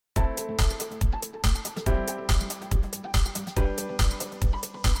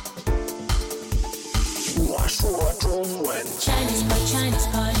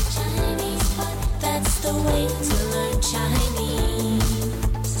the way to learn Chinese.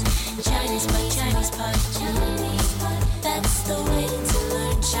 ChinesePod, ChinesePod, ChinesePod. That's the way to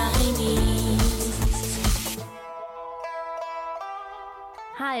learn Chinese.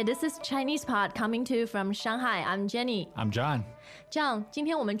 Hi, this is ChinesePod coming to you from Shanghai. I'm Jenny. I'm John. John,今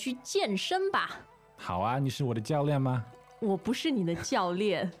天我们去健身吧。好啊，你是我的教练吗？我不是你的教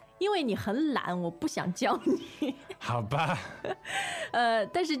练，因为你很懒，我不想教你。好吧。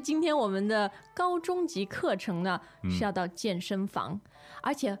但是今天我们的高中级课程呢，是要到健身房，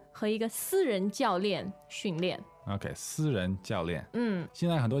而且和一个私人教练训练。OK， 私人教练。现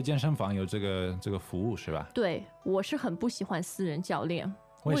在很多健身房有这个服务是吧？对，我是很不喜欢私人教练。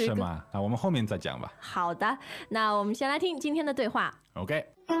为什么啊？我们后面再讲吧。好的，那我们先来听今天的对话。OK。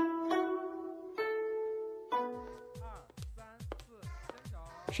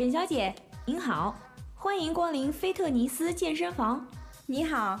沈小姐，您好，欢迎光临菲特尼斯健身房。你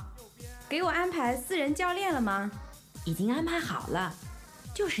好，给我安排私人教练了吗？已经安排好了，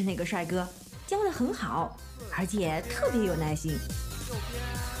就是那个帅哥，教得很好，而且特别有耐心。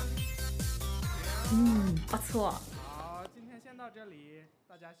不错。好，今天先到这里，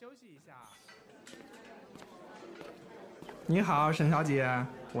大家休息一下。你好，沈小姐，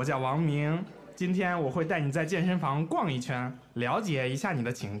我叫王明。今天我会带你在健身房逛一圈，了解一下你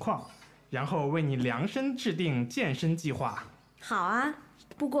的情况，然后为你量身制定健身计划。好啊，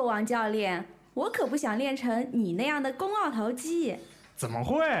不过王教练，我可不想练成你那样的肱二头肌。怎么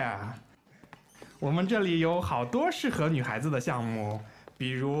会啊？我们这里有好多适合女孩子的项目，比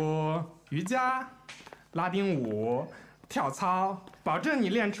如瑜伽、拉丁舞、跳操，保证你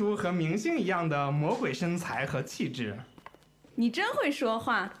练出和明星一样的魔鬼身材和气质。你真会说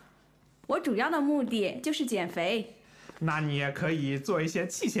话。我主要的目的就是减肥。那你也可以做一些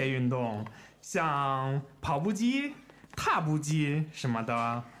器械运动，像跑步机、踏步机什么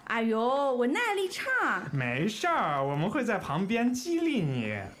的。哎呦，我耐力差。没事儿，我们会在旁边激励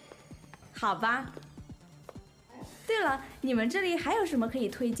你。好吧。对了，你们这里还有什么可以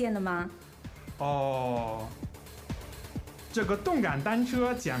推荐的吗？哦，这个动感单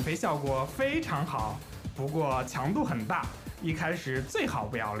车减肥效果非常好，不过强度很大，一开始最好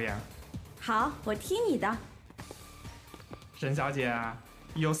不要练。好，我听你的。沈小姐，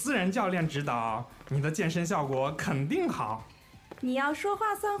有私人教练指导，你的健身效果肯定好。你要说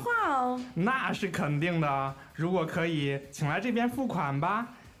话算话哦。那是肯定的，如果可以，请来这边付款吧。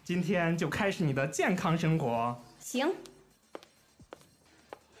今天就开始你的健康生活。行。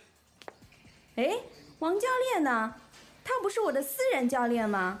哎，王教练呢？他不是我的私人教练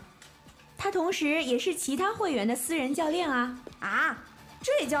吗？他同时也是其他会员的私人教练啊。啊，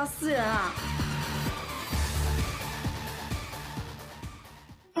这也叫私人啊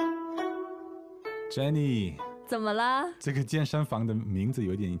？Jenny， 怎么了？这个健身房的名字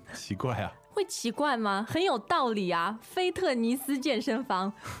有点奇怪啊。会奇怪吗？很有道理啊！菲特尼斯健身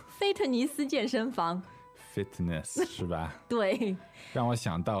房，菲特尼斯健身房 ，fitness 是吧？对，让我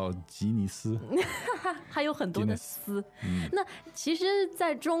想到吉尼斯，还有很多的斯。那其实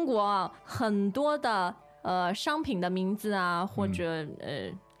在中国啊，很多的商品的名字啊，或者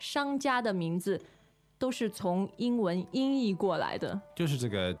商家的名字，都是从英文音译过来的，就是这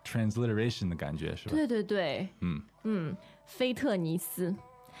个 transliteration 的感觉是吧？对对对，菲特尼斯。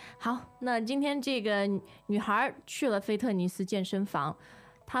好，那今天这个女孩去了菲特尼斯健身房，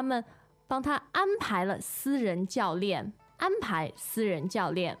他们帮她安排了私人教练，安排私人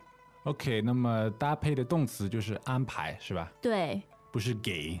教练。OK， 那么搭配的动词就是安排是吧？对，不是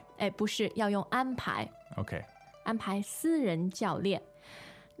给。哎，不是，要用安排。OK， 安排私人教练。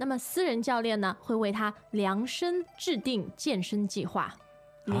那么私人教练呢，会为他量身制定健身计划。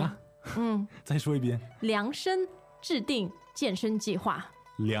啊？再说一遍。量身制定健身计划。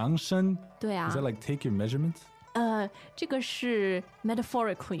量身？对啊。Is that like take your measurements？ 这个是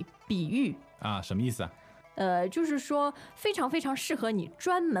metaphorically 比喻啊，什么意思啊？就是说非常非常适合你，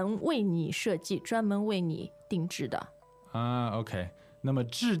专门为你设计，专门为你定制的。啊 ，OK。那么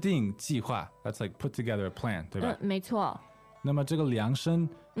制定计划 ，that's like put together a plan， 对吧？没错。那么这个量身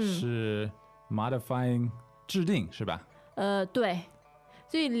是 modifying 制定是吧？对，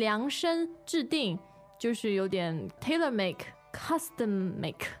所以量身制定就是有点 tailor make、custom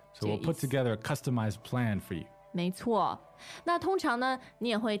make。So we'll put together a customized plan for you。没错。那通常呢，你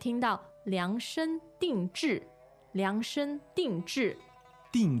也会听到量身定制，量身定制。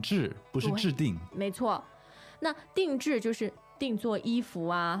定制不是制定。没错。那定制就是定做衣服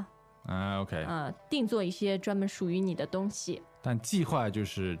啊。OK， 定做一些专门属于你的东西。但计划就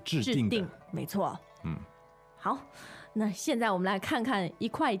是制定的。没错。好，那现在我们来看看一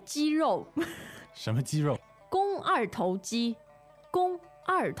块肌肉。什么肌肉？肱二头肌。肱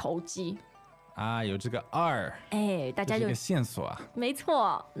二头肌。啊，有这个2，哎，大家就这是一个线索啊。没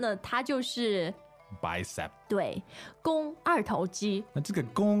错，那它就是bicep。对肱二头肌，那这个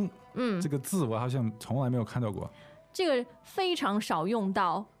肱，这个字我好像从来没有看到过。这个非常少用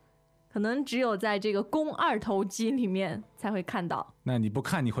到，可能只有在这个肱二头肌里面才会看到。那你不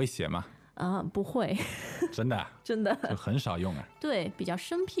看你会写吗？不会，真的啊？真的就很少用啊。对，比较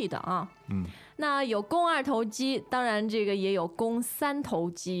生僻的啊。嗯，那有肱二头肌，当然这个也有肱三头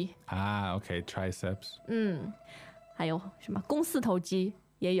肌。啊 ，OK triceps。还有什么肱四头肌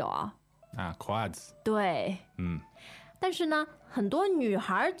也有啊。啊 quads。对，但是呢，很多女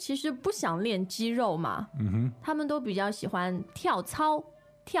孩其实不想练肌肉嘛，她们都比较喜欢跳操。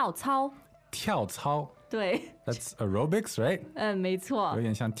跳操。对， That's aerobics, right？ 没错有，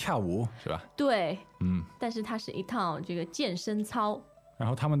点像跳舞是吧？对，但是它是一套这个健身操，然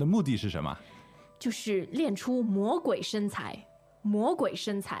后他们的目的是什么？就是练出魔鬼身材。魔鬼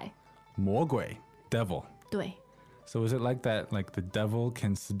身材，魔鬼 devil。对 So is it like that? Like the devil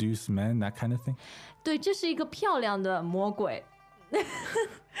can seduce men, that kind of thing? 对，这是一个漂亮的魔鬼。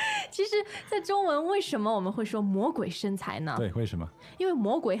其实，在中文为什么我们会说魔鬼身材呢？对，为什么？因为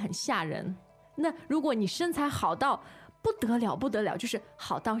魔鬼很吓人。那如果你身材好到不得了，不得了，就是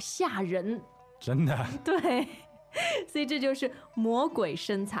好到吓人。真的。对，所以这就是魔鬼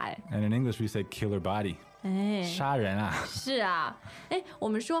身材。And in English we say killer body. 哎，杀人啊。是啊，哎，我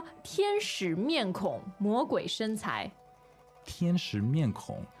们说天使面孔，魔鬼身材。天使面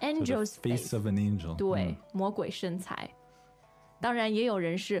孔 Angel's so the face face of an angel. 对，魔鬼身材。当然也有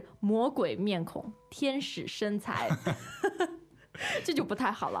人是魔鬼面孔，天使身材。这就不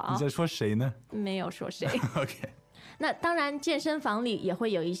太好了啊！你在说谁呢？没有说谁。OK。那当然，健身房里也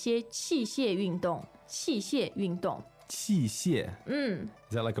会有一些器械运动。器械运动。器械。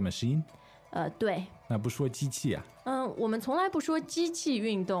Is that like a machine？ 对。那不说机器啊？我们从来不说机器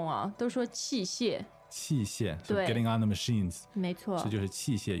运动啊，都说器械。器械。So 对 getting on the machines。没错。这就是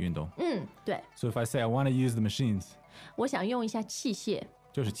器械运动。对。So if I say I want to use the machines， 我想用一下器械。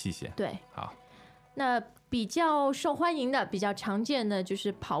就是器械。对。好。那比较受欢迎的、比较常见的就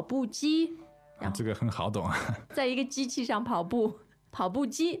是跑步机。这个很好懂啊。在一个机器上跑步，跑步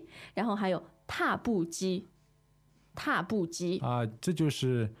机，然后还有踏步机。踏步机啊，这就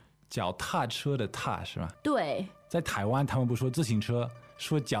是脚踏车的踏是吧？对。在台湾他们不说自行车，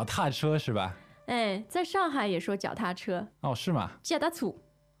说脚踏车是吧？哎，在上海也说脚踏车。哦，是吗？脚踏车。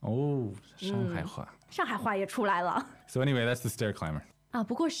哦，上海话。上海话也出来了。So anyway, that's the stair climber. 啊，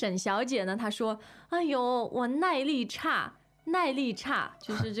不过沈小姐呢，她说：“哎呦，我耐力差，耐力差，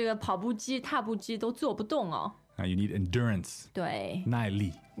就是这个跑步机、踏步机都做不动哦。” You need endurance. 对，耐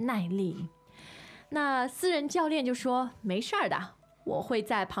力。耐力。那私人教练就说：“没事儿的，我会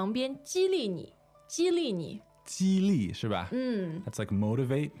在旁边激励你，激励你。”激励是吧？That's like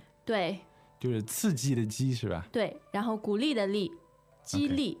motivate. 对，就是刺激的激是吧？对，然后鼓励的励，激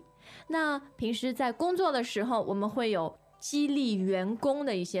励。那平时在工作的时候，我们会有激励员工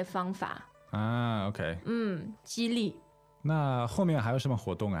的一些方法啊 ，OK， 激励。那后面还有什么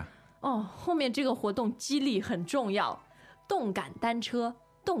活动啊？后面这个活动激励很重要，动感单车，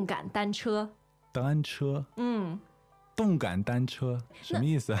动感单车，单车，动感单车什么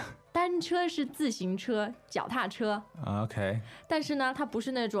意思？单车是自行车、脚踏车 ，OK， 但是呢，它不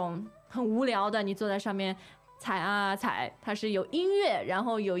是那种很无聊的，你坐在上面踩啊踩，它是有音乐，然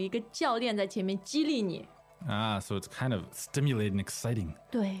后有一个教练在前面激励你。So it's kind of stimulating, exciting.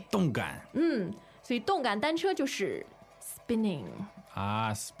 对，动感。所以动感单车就是 spinning。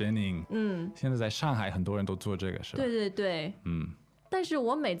spinning。现在在上海很多人都做这个是吧？对对对。但是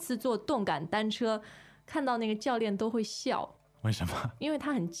我每次坐动感单车，看到那个教练都会笑。为什么？因为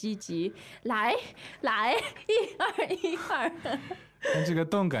他很积极，来来1、2、1、2。但这个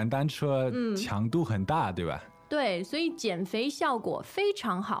动感单车强度很大，对吧？对，所以减肥效果非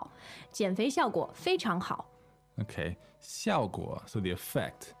常好，减肥效果非常好。OK， 效果 ，so the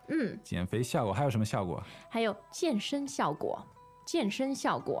effect。减肥效果还有什么效果？还有健身效果，健身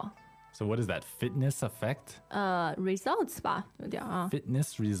效果。So what is that? Fitness effect？ results 吧，有点啊。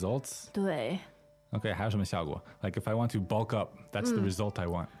Fitness results。对。OK， 还有什么效果 ？Like if I want to bulk up, that's the result I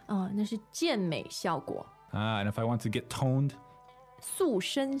want。那是健美效果。And if I want to get toned， 塑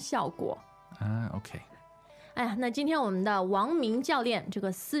身效果。OK。哎呀，那今天我们的王明教练，这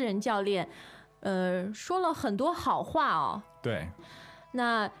个私人教练，说了很多好话哦。对。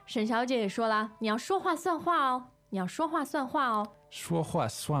那沈小姐也说了，你要说话算话哦，你要说话算话哦。说话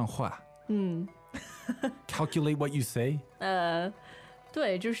算话。Calculate what you say。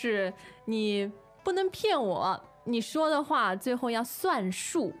对，就是你不能骗我，你说的话最后要算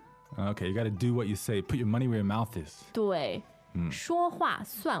数。Okay, you got to do what you say. Put your money where your mouth is. 对，说话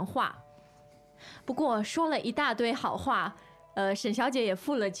算话。不过说了一大堆好话，沈小姐也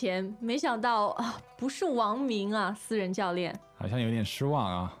付了钱，没想到不是王明啊，私人教练。好像有点失望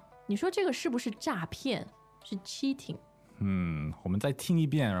啊。你说这个是不是诈骗？是 cheating？ 我们再听一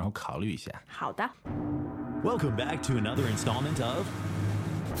遍，然后考虑一下。好的。Welcome back to another installment of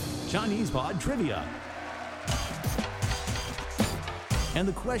ChinesePod Trivia. And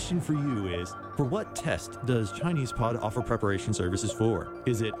the question for you is, for what test does ChinesePod offer preparation services for?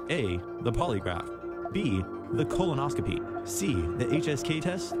 Is it A, the polygraph, B, the colonoscopy, C, the HSK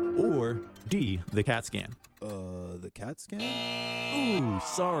test, or D, the CAT scan? The CAT scan? Ooh,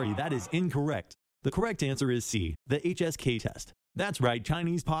 sorry, that is incorrect. The correct answer is C, the HSK test. That's right,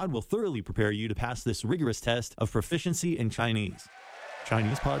 ChinesePod will thoroughly prepare you to pass this rigorous test of proficiency in Chinese.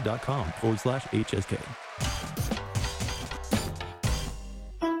 ChinesePod.com/HSK.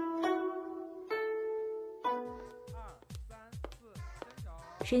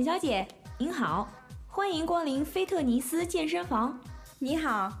 沈小姐，您好，欢迎光临菲特尼斯健身房。你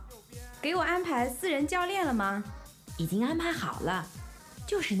好，给我安排私人教练了吗？已经安排好了，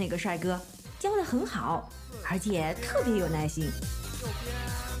就是那个帅哥，教得很好，而且特别有耐心。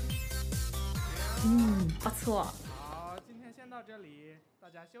不错。好，今天先到这里，大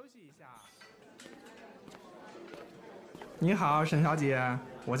家休息一下。你好，沈小姐，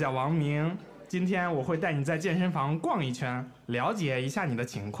我叫王明。今天我会带你在健身房逛一圈，了解一下你的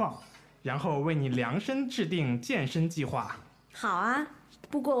情况，然后为你量身制定健身计划。好啊，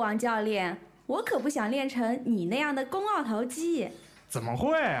不过王教练，我可不想练成你那样的肱二头肌。怎么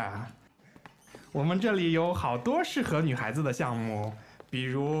会啊？我们这里有好多适合女孩子的项目，比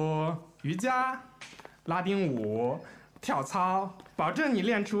如瑜伽、拉丁舞、跳操，保证你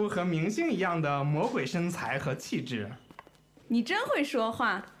练出和明星一样的魔鬼身材和气质。你真会说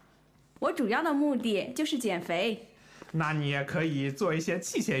话。我主要的目的就是减肥。那你也可以做一些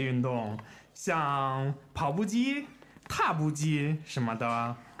器械运动，像跑步机、踏步机什么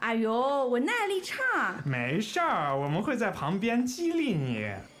的。哎呦，我耐力差。没事儿，我们会在旁边激励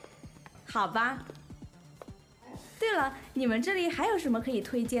你。好吧。对了，你们这里还有什么可以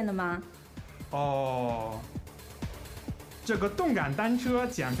推荐的吗？这个动感单车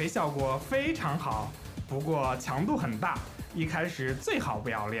减肥效果非常好，不过强度很大，一开始最好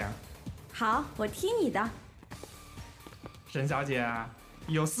不要练。好，我听你的。沈小姐，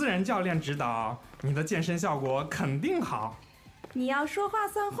有私人教练指导，你的健身效果肯定好。你要说话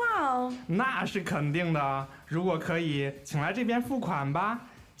算话哦。那是肯定的，如果可以，请来这边付款吧。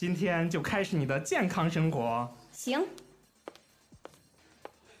今天就开始你的健康生活。行。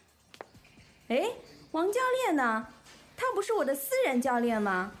哎，王教练呢？他不是我的私人教练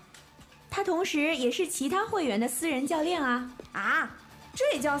吗？他同时也是其他会员的私人教练啊。啊，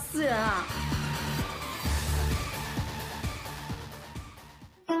这也叫私人啊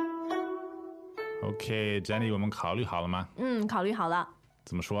？OK， Jenny， 我们考虑好了吗？考虑好了。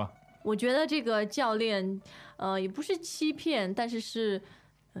怎么说？我觉得这个教练，也不是欺骗，但是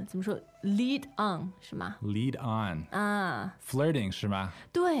怎么说 ？lead on 是吗 ？lead on 啊 ，flirting 是吗？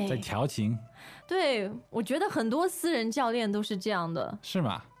对，在调情。对，我觉得很多私人教练都是这样的。是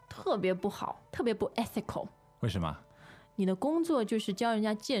吗？特别不好，特别不 ethical。为什么？你的工作就是教人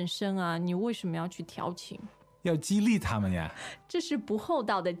家健身啊，你为什么要去调情？要激励他们呀。这是不厚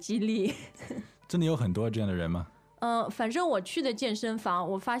道的激励。真的有很多这样的人吗？反正我去的健身房，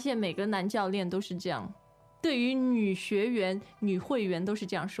我发现每个男教练都是这样，对于女学员、女会员都是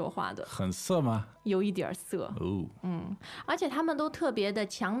这样说话的。很色吗？有一点色。而且他们都特别的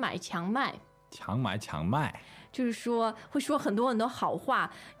强买强卖。强买强卖。就是说会说很多很多好话，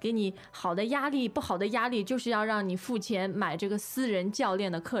给你好的压力，不好的压力，就是要让你付钱买这个私人教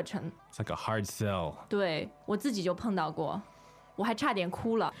练的课程。It's like a hard sell。对，我自己就碰到过，我还差点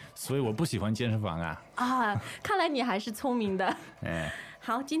哭了。所以我不喜欢健身房啊。看来你还是聪明的。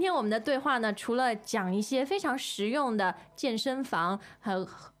好，今天我们的对话呢，除了讲一些非常实用的健身房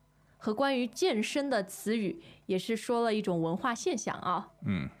和关于健身的词语，也是说了一种文化现象啊。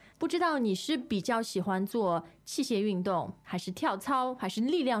不知道你是比较喜欢做器械运动，还是跳操，还是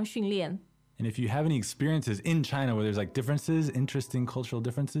力量训练？ And if you have any experiences in China where there's like differences, interesting cultural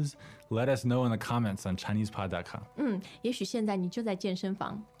differences, let us know in the comments on ChinesePod.com. 也许现在你就在健身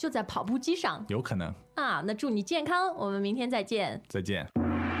房，就在跑步机上。有可能。那祝你健康，我们明天再见。再见。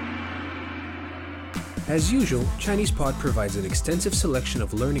As usual, ChinesePod provides an extensive selection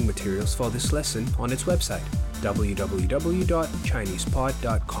of learning materials for this lesson on its website,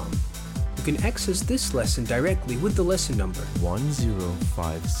 www.ChinesePod.com. You can access this lesson directly with the lesson number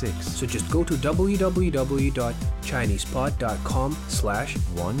 1056. So just go to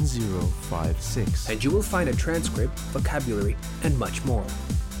www.ChinesePod.com/1056 and you will find a transcript, vocabulary, and much more.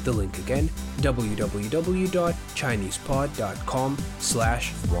 The link again,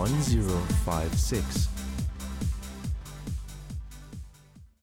 www.chinesepod.com/1056.